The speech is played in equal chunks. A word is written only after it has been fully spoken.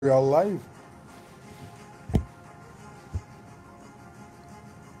Real life.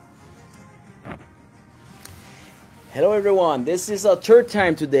 Hello everyone. This is our third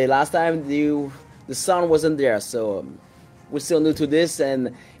time today. Last time the sound wasn't there, so we're still new to this,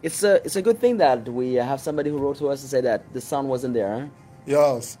 and it's a good thing that we have somebody who wrote to us to say that the sound wasn't there. Huh?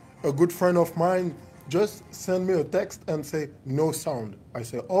 Yes, a good friend of mine just sent me a text and say no sound. I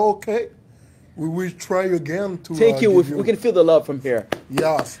say okay, we will try again to Thank you. give We you. can feel the love from here,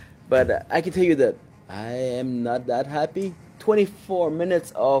 Yes, but I can tell you that I am not that happy. 24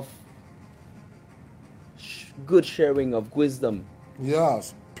 minutes of good sharing of wisdom.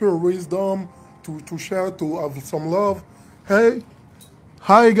 yes, pure wisdom to share, to have some love. Hey,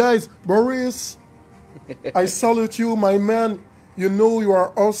 hi guys, Boris, I salute you, my man. You know you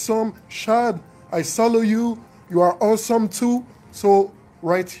are awesome. Shad, I salute you. You are awesome too. So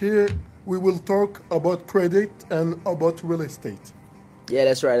right here we will talk about credit and about real estate. Yeah,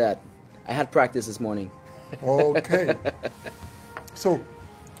 that's right. That I had practice this morning. Okay. So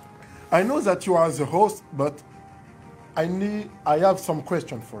I know that you are the host, but I have some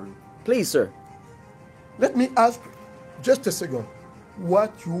question for you. Please, sir. Let me ask just a second.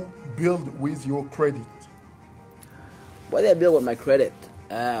 What you build with your credit? What did I build with my credit?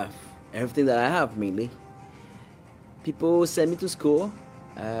 Uh, Everything that I have mainly. People send me to school.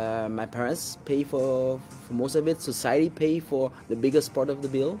 My parents pay for most of it. Society pay for the biggest part of the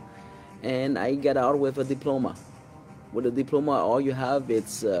bill, and I get out with a diploma. With a diploma, all you have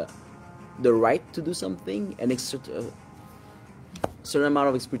it's the right to do something, and certain amount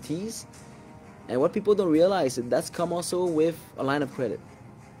of expertise. And what people don't realize is that's come also with a line of credit.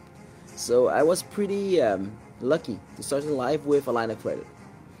 So I was pretty lucky to start in life with a line of credit.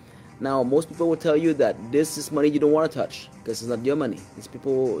 Now, most people will tell you that this is money you don't want to touch because it's not your money.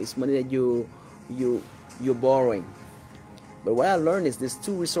 It's money that you're borrowing. But what I learned is there's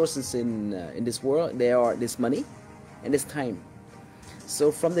two resources in this world. They are this money and this time.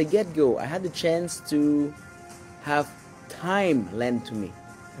 So from the get-go, I had the chance to have time lent to me.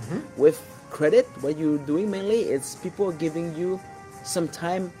 With credit, what you're doing mainly is people are giving you some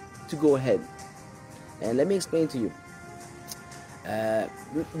time to go ahead. And let me explain to you. Uh,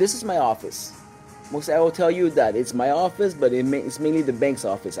 this is my office. Mostly I will tell you that it's my office, but it's mainly the bank's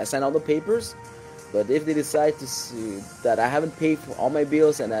office. I sign all the papers, but if they decide to see that I haven't paid for all my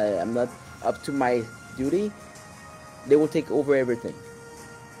bills and I'm not up to my duty, they will take over everything.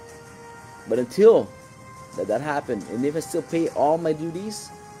 But until that happened, and if I still pay all my duties,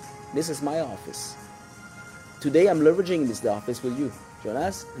 this is my office. Today I'm leveraging this office with you,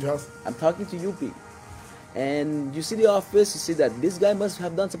 Jonas. Yes. I'm talking to you, Pete. And you see the office, you see that this guy must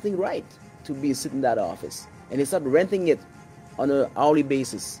have done something right to be sitting in that office. And he's not renting it on an hourly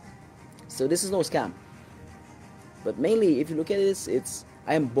basis. So this is no scam. But mainly, if you look at it, it's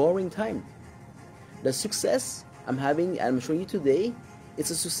I am borrowing time. The success I'm having, I'm showing you today, it's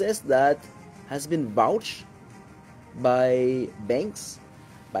a success that has been vouched by banks,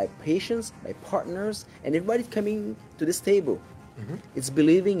 by patients, by partners, and everybody coming to this table. It's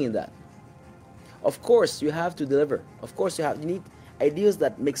believing in that. Of course, you have to deliver. Of course, you need ideas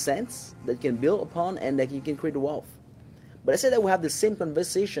that make sense, that you can build upon, and that you can create wealth. But I said that we have the same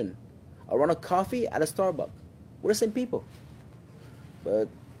conversation around a coffee at a Starbucks. We're the same people. But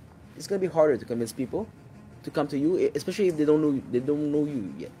it's gonna be harder to convince people to come to you, especially if they don't know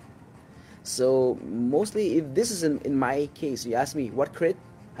you yet. So mostly, if this is in my case, you ask me what credit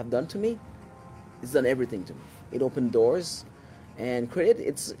have done to me, it's done everything to me. It opened doors, and credit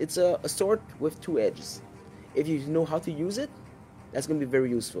it's a sword with two edges. If you know how to use it, that's gonna be very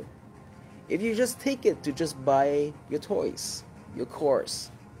useful. If you just take it to just buy your toys, your cars,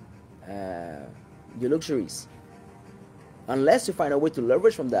 uh, your luxuries, unless you find a way to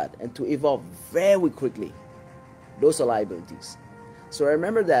leverage from that and to evolve very quickly, those are liabilities. So I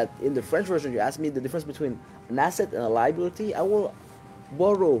remember that in the French version, you asked me the difference between an asset and a liability. I will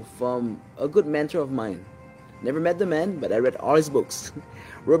borrow from a good mentor of mine. Never met the man, but I read all his books.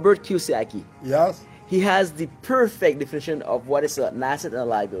 Robert Kiyosaki. Yes. He has the perfect definition of what is an asset and a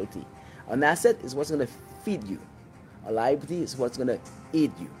liability. An asset is what's going to feed you. A liability is what's going to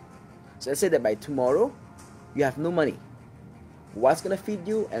eat you. So let's say that by tomorrow, you have no money. What's going to feed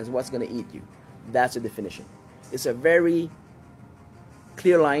you and what's going to eat you. That's the definition. It's a very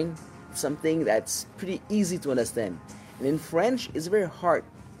clear line, something that's pretty easy to understand. And in French, it's very hard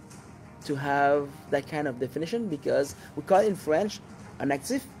to have that kind of definition because we call it in French an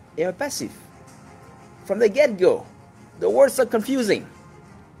actif et un passif. From the get-go, the words are confusing.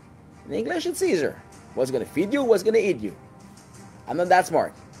 In English, it's easier. What's going to feed you, what's going to eat you. I'm not that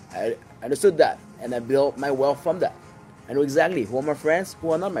smart. I understood that, and I built my wealth from that. I know exactly who are my friends,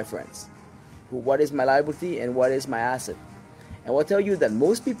 who are not my friends, what is my liability and what is my asset. And I'll tell you that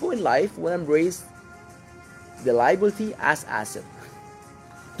most people in life will embrace the liability as asset.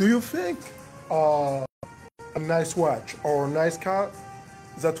 Do you think a nice watch or a nice car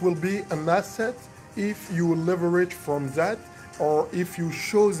that will be an asset if you leverage from that, or if you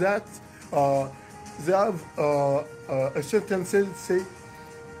show that they have a certain say,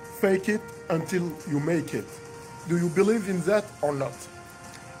 fake it until you make it? Do you believe in that or not?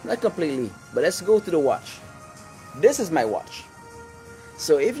 Not completely, but let's go to the watch. This is my watch.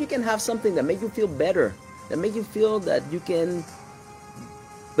 So if you can have something that make you feel better, that make you feel that you can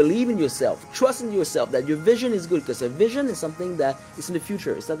believe in yourself, trust in yourself, that your vision is good, because a vision is something that is in the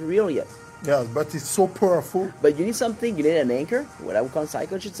future. It's not real yet. Yeah, but it's so powerful. But you need something, you need an anchor. What I would call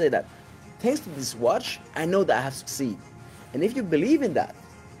psychology should say that, thanks to this watch, I know that I have succeeded. And if you believe in that,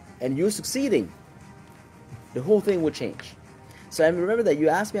 and you're succeeding, the whole thing will change. So I remember that you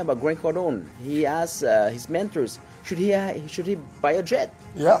asked me about Grant Cardone. He asked his mentors, should he buy a jet?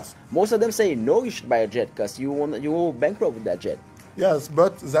 Yes. Most of them say, no, you should buy a jet because you will bankrupt with that jet. Yes,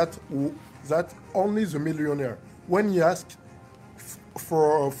 but that only the millionaire. When you ask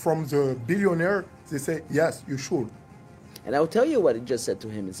from the billionaire, they say, yes, you should. And I'll tell you what he just said to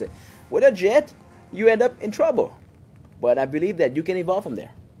him. He said, with a jet, you end up in trouble. But I believe that you can evolve from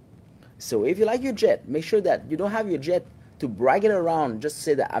there. So if you like your jet, make sure that you don't have your jet to brag it around, just to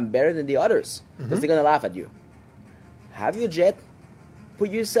say that I'm better than the others, because they're gonna laugh at you. Have your jet,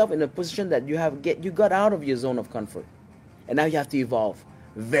 put yourself in a position that you got out of your zone of comfort, and now you have to evolve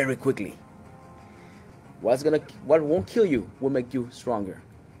very quickly. What won't kill you will make you stronger.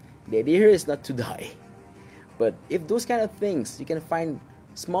 The idea here is not to die, but if those kind of things, you can find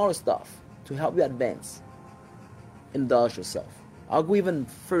smaller stuff to help you advance. Indulge yourself. I'll go even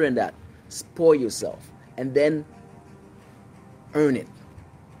further than that. Spoil yourself, and then earn it.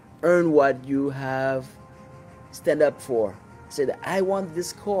 Earn what you have stand up for. Say that I want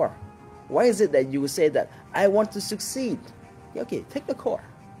this car. Why is it that you say that I want to succeed? Okay, take the car,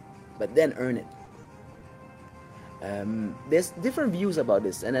 but then earn it. There's different views about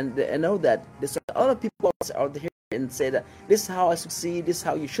this, and I know that there's a lot of people out there and say that this is how I succeed, this is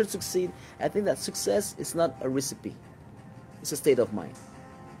how you should succeed. I think that success is not a recipe, it's a state of mind.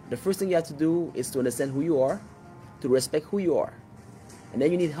 The first thing you have to do is to understand who you are, to respect who you are, and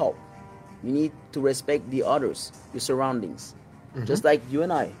then you need help. You need to respect the others, your surroundings. Just like you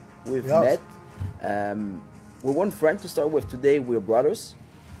and I, we've met. We weren't friends to start with. Today we're brothers.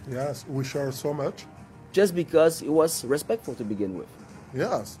 Yes, we share so much. Just because it was respectful to begin with.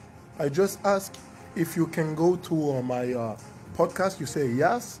 Yes. I just ask if you can go to my podcast. You say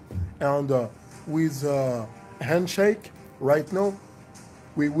yes. And with handshake right now,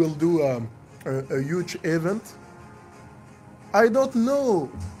 we will do a huge event. I don't know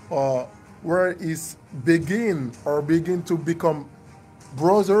where it's begin to become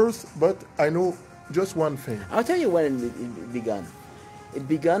brothers, but I know just one thing. I'll tell you when it began. It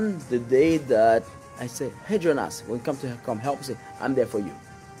began the day that I said, hey Jonas, when you come help, I say, I'm there for you.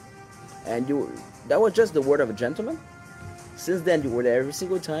 And that was just the word of a gentleman. Since then you were there every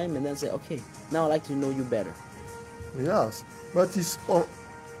single time, and then say, okay, now I'd like to know you better. Yes, but it's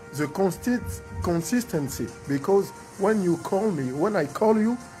the consistency, because when you call me, when I call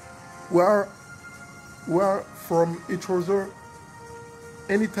you, we are from each other.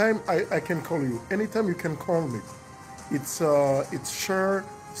 Anytime I can call you, anytime you can call me. It's share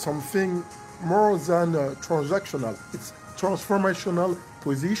something more than transactional. It's transformational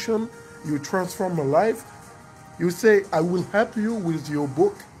position. You transform a life. You say, I will help you with your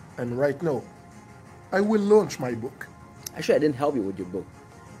book, and right now, I will launch my book. Actually, I didn't help you with your book.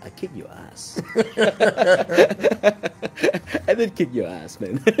 I kicked your ass. I did kick your ass,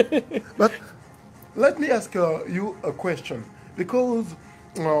 man. But let me ask you a question, because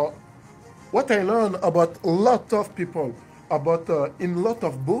what I learned about a lot of people, about in a lot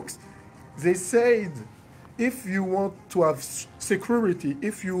of books, they said if you want to have security,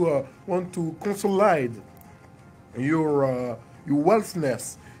 if you want to consolidate your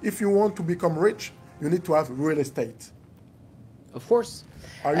wealthness, if you want to become rich, you need to have real estate. Of course.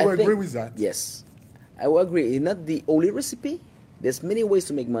 Are you agree with that? Yes, I will agree. It's not the only recipe. There's many ways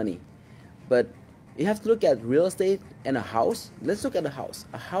to make money, but you have to look at real estate and a house. Let's look at a house.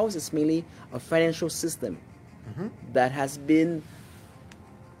 A house is mainly a financial system that has been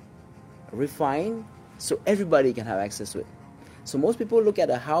refined so everybody can have access to it. So most people look at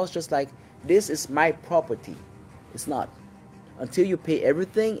a house just like, this is my property. It's not. Until you pay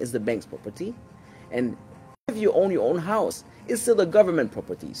everything, it's the bank's property. And if you own your own house, it's still the government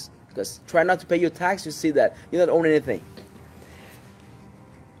properties. Because try not to pay your tax, you see that you don't own anything.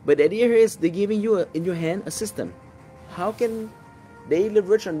 But the idea here is they're giving you in your hand a system. How can they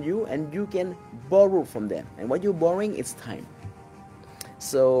leverage on you and you can borrow from them? And what you're borrowing is time.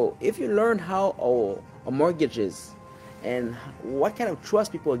 So if you learn how a mortgage is and what kind of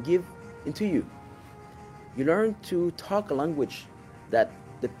trust people give into you, you learn to talk a language that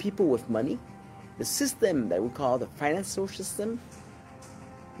the people with money, the system that we call the financial system,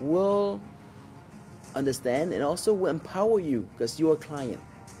 will understand and also will empower you because you're a client.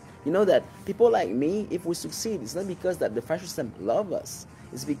 You know that people like me, if we succeed, it's not because that the financial system love us.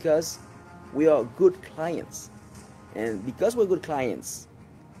 It's because we are good clients. And because we're good clients,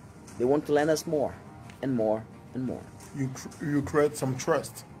 they want to lend us more and more and more. You create some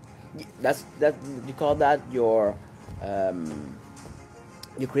trust. That you call that your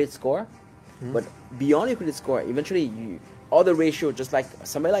credit score. But beyond your credit score, eventually all the ratio, just like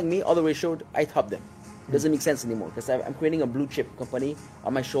somebody like me, all the ratio, I top them. Doesn't make sense anymore because I'm creating a blue chip company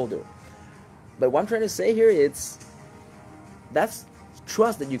on my shoulder. But what I'm trying to say here is that's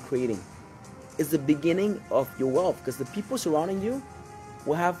trust that you're creating. It's the beginning of your wealth because the people surrounding you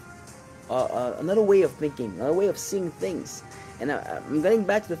will have another way of thinking, another way of seeing things. And I'm getting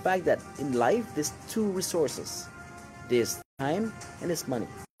back to the fact that in life there's two resources. There's time and there's money.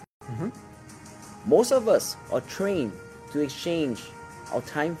 Most of us are trained to exchange our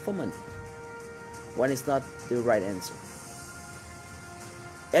time for money when it's not the right answer.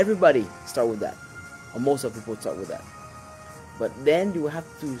 Everybody start with that, or most of people start with that. But then you have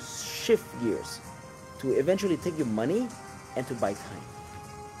to shift gears to eventually take your money and to buy time.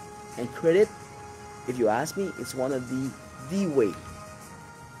 And credit, if you ask me, it's one of the way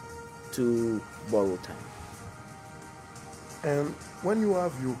to borrow time. And when you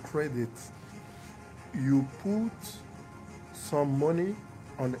have your credit, you put some money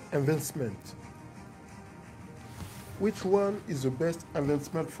on investment. Which one is the best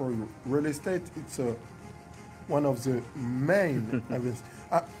investment for you? Real estate, it's one of the main investments.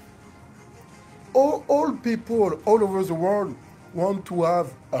 All people all over the world want to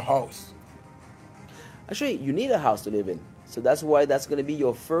have a house. Actually, you need a house to live in. So that's why that's going to be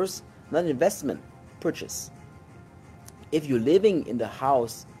your first, not investment, purchase. If you're living in the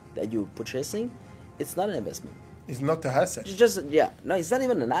house that you're purchasing, it's not an investment. It's not an asset. It's just, no, it's not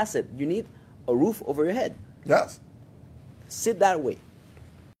even an asset. You need a roof over your head. Yes. Sit that way.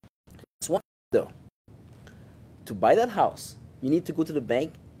 It's one though. To buy that house, you need to go to the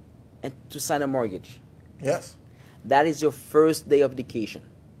bank and to sign a mortgage. Yes. That is your first day of education,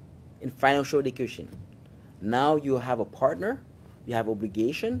 in financial education. Now you have a partner, you have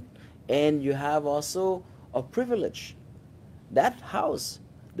obligation, and you have also a privilege. That house,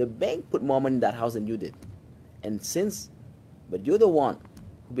 the bank put more money in that house than you did. But you're the one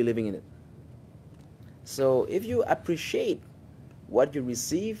who'll be living in it. So if you appreciate what you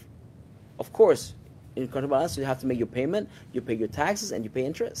receive, of course, in counterbalance, you have to make your payment, you pay your taxes, and you pay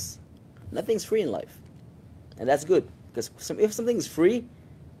interest. Nothing's free in life. And that's good, because if something is free,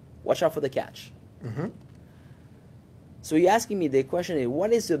 watch out for the catch. So you're asking me, the question is,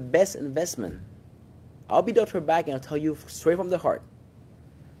 what is your best investment? I'll be Dr. Back and I'll tell you straight from the heart.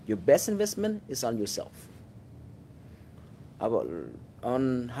 Your best investment is on yourself.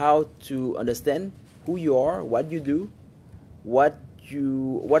 On how to understand who you are, what you do, what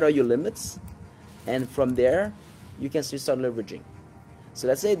are your limits, and from there you can start leveraging. So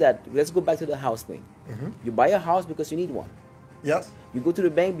let's go back to the house thing. You buy a house because you need one. Yes. You go to the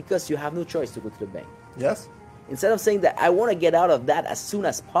bank because you have no choice to go to the bank. Yes. Instead of saying that I want to get out of that as soon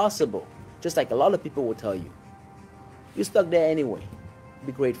as possible, just like a lot of people will tell you, you're stuck there anyway.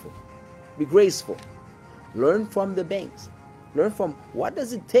 Be grateful. Be graceful. Learn from the banks. Learn from what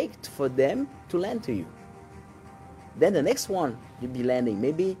does it take for them to lend to you. Then the next one you'll be lending,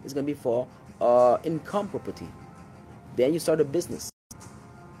 maybe it's going to be for income property. Then you start a business.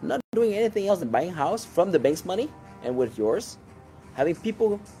 Not doing anything else than buying a house from the bank's money and with yours. Having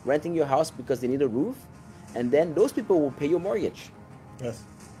people renting your house because they need a roof. And then those people will pay your mortgage. Yes.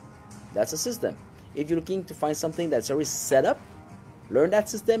 That's a system. If you're looking to find something that's already set up, learn that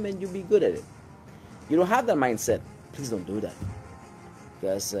system and you'll be good at it. You don't have that mindset, please don't do that.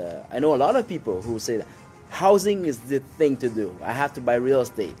 Because I know a lot of people who say that housing is the thing to do. I have to buy real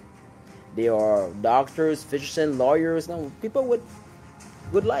estate. They are doctors, physicians, lawyers, people with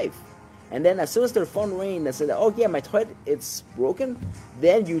good life. And then as soon as their phone rings and say, oh yeah, my toilet it's broken,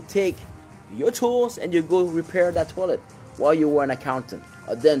 then you take your tools and you go repair that toilet while you were an accountant,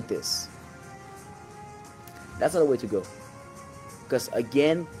 a dentist. That's not the way to go. Because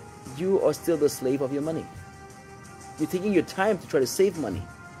again, you are still the slave of your money. You're taking your time to try to save money,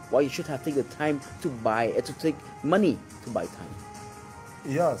 while you should have taken the time to take money to buy time.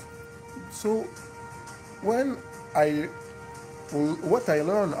 Yes. So when I what I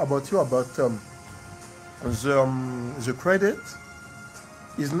learned about you about the credit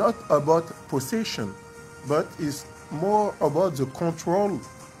is not about possession, but is more about the control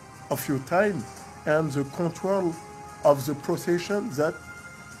of your time and the control of the possession that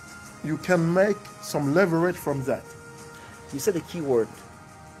you can make some leverage from that. You said the key word.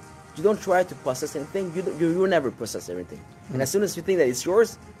 You don't try to process anything. You will never process everything. And as soon as you think that it's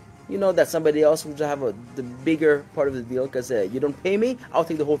yours, you know that somebody else will have the bigger part of the deal because you don't pay me, I'll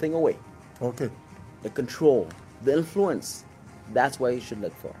take the whole thing away. Okay. The control, the influence, that's what you should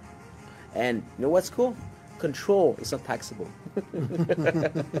look for. And you know what's cool? Control is not taxable.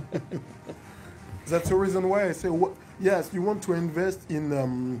 That's the reason why I say, yes, you want to invest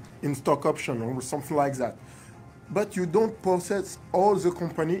in stock option or something like that, but you don't possess all the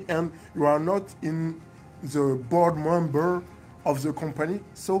company and you are not in the board member of the company.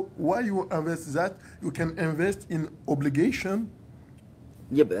 So why you invest that? You can invest in obligation.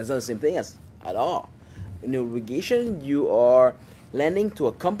 Yeah, but that's not the same thing as at all. In obligation, you are lending to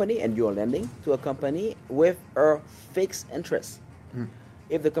a company, and you are lending to a company with a fixed interest.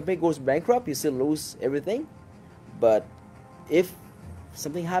 If the company goes bankrupt, you still lose everything. But if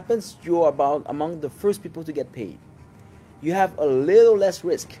something happens, you are among the first people to get paid. You have a little less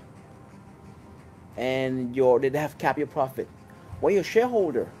risk, and they have cap your profit. When you're a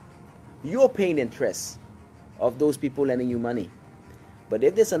shareholder, you're paying interest of those people lending you money. But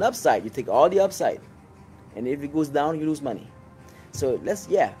if there's an upside, you take all the upside, and if it goes down, you lose money. So there's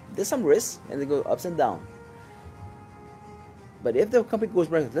some risk, and they go ups and down. But if the company goes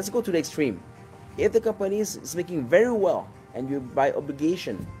bankrupt, let's go to the extreme. If the company is making very well and you buy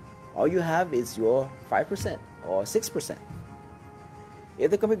obligation, all you have is your 5% or 6%. If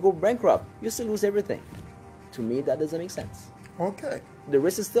the company goes bankrupt, you still lose everything. To me, that doesn't make sense. Okay. The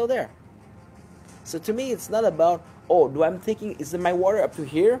risk is still there. So to me, it's not about, is my water up to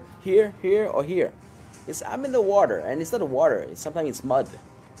here, here, here, or here? I'm in the water, and it's not the water. Sometimes it's mud.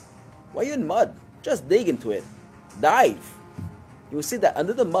 Why are you in mud? Just dig into it. Dive. You will see that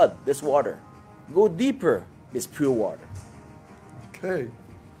under the mud, there's water. Go deeper, there's pure water. Okay.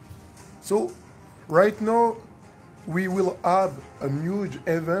 So, right now, we will have a huge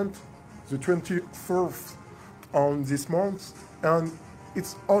event, the 24th on this month, and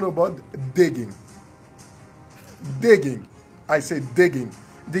it's all about digging. Digging. I say digging.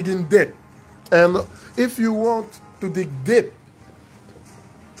 Digging deep. And if you want to dig deep,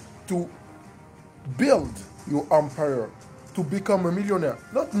 to build your empire, to become a millionaire,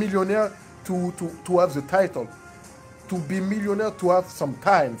 not millionaire to have the title, to be millionaire, to have some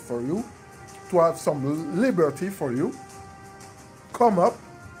time for you, to have some liberty for you, come up,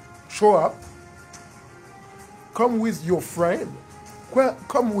 show up, come with your friend,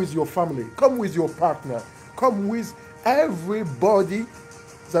 come with your family, come with your partner, come with everybody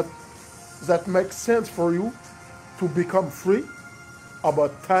that makes sense for you to become free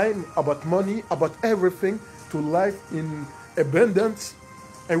about time, about money, about everything, to life in abundance,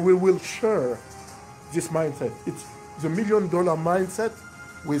 and we will share this mindset. It's the $1 Million Mindset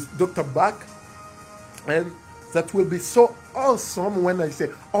with Dr. Bach, and that will be so awesome. When I say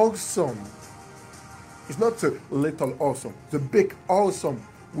awesome, it's not a little awesome, the big awesome,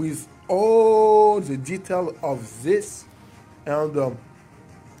 with all the detail of this, and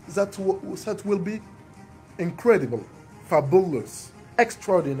that will be incredible, fabulous,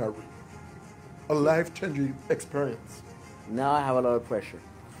 extraordinary, a life-changing experience. Now I have a lot of pressure.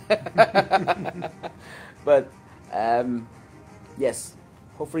 But yes,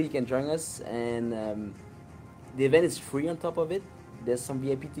 hopefully you can join us, and the event is free. On top of it, there's some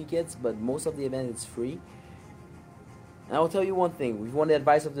VIP tickets, but most of the event is free. And I will tell you one thing: if you want the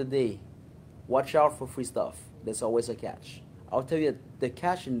advice of the day, watch out for free stuff. There's always a catch. I'll tell you the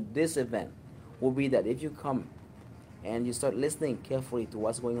catch in this event will be that if you come and you start listening carefully to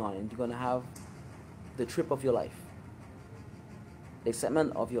what's going on, and you're gonna have the trip of your life, the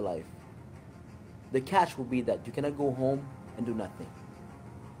excitement of your life. The catch will be that you cannot go home and do nothing.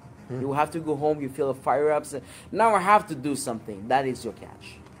 You will have to go home, you feel a fire up, say, now I have to do something. That is your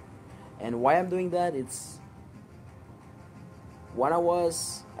catch. And why I'm doing that, it's when I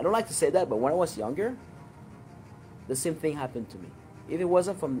don't like to say that, but when I was younger, the same thing happened to me. If it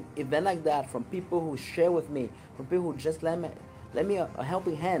wasn't from event like that, from people who share with me, from people who just lend me a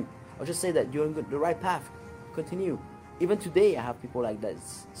helping hand, I'll just say that you're on the right path. Continue. Even today, I have people like that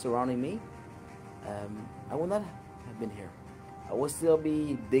surrounding me. I would not have been here. I would still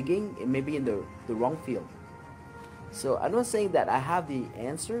be digging, and maybe in the wrong field. So I'm not saying that I have the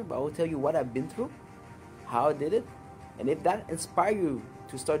answer, but I will tell you what I've been through, how I did it, and if that inspires you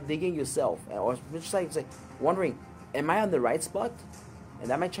to start digging yourself, or just like say, wondering, am I on the right spot, and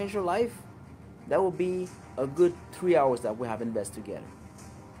that might change your life. That will be a good 3 hours that we have invested together.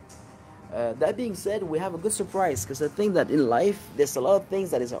 That being said, we have a good surprise, because I think that in life there's a lot of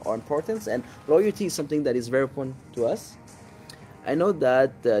things that are important, and loyalty is something that is very important to us. I know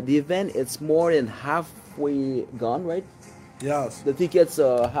that the event it's more than halfway gone, right? Yes. The tickets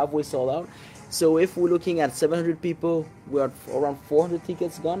are halfway sold out. So if we're looking at 700 people, we are around 400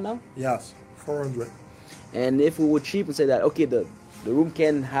 tickets gone now. Yes. 400. And if we were cheap and say that, okay, the room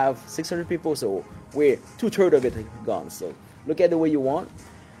can have 600 people, so we're 2/3 of it gone. So look at the way you want.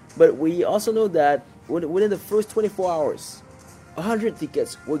 But we also know that within the first 24 hours, 100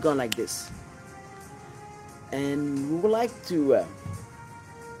 tickets were gone like this. And we would like to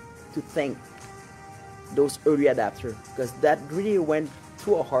thank those early adapters, because that really went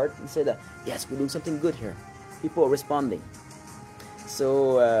through our heart and said that, yes, we're doing something good here. People are responding.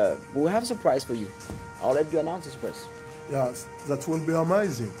 So we'll have a surprise for you. I'll let you announce the surprise. Yes, that will be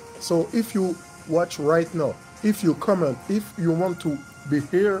amazing. So if you watch right now, if you comment, if you want to be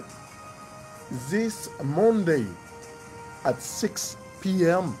here this Monday at 6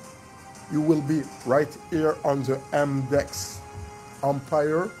 p.m., you will be right here on the MDEX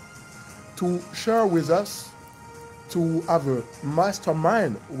Empire to share with us, to have a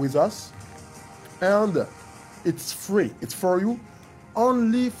mastermind with us, and it's free. It's for you,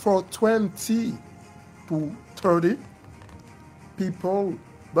 only for 20 to 30 people.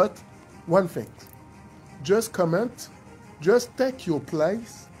 But one thing, just comment, just take your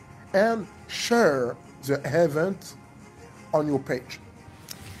place and share the event on your page.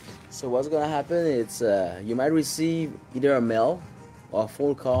 So what's gonna happen? It's you might receive either a mail or a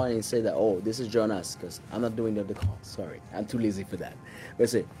phone call, and you say that, oh, this is Jonas, because I'm not doing the call. Sorry, I'm too lazy for that. But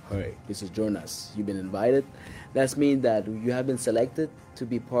say, hey, this is Jonas. You've been invited. That means that you have been selected to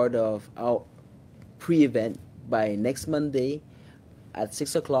be part of our pre-event. By next Monday at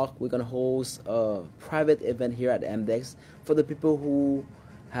 6 o'clock, we're gonna host a private event here at MDEX for the people who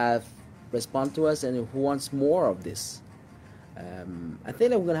have responded to us and who wants more of this. I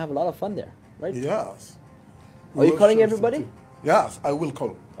think that we're gonna have a lot of fun there, right? Yes. Are you calling everybody? Yes, I will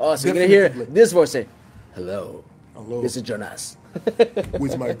call. Oh, so you're gonna hear Definitely. this voice say, hello, Hello. this is Jonas.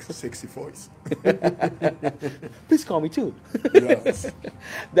 With my sexy voice. Please call me too. Yes.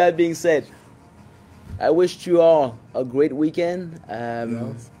 That being said, I wish you all a great weekend,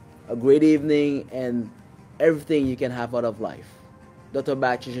 Yes. a great evening, and everything you can have out of life. Dr.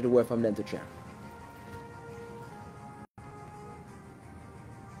 Bach, changing the word from them to chair.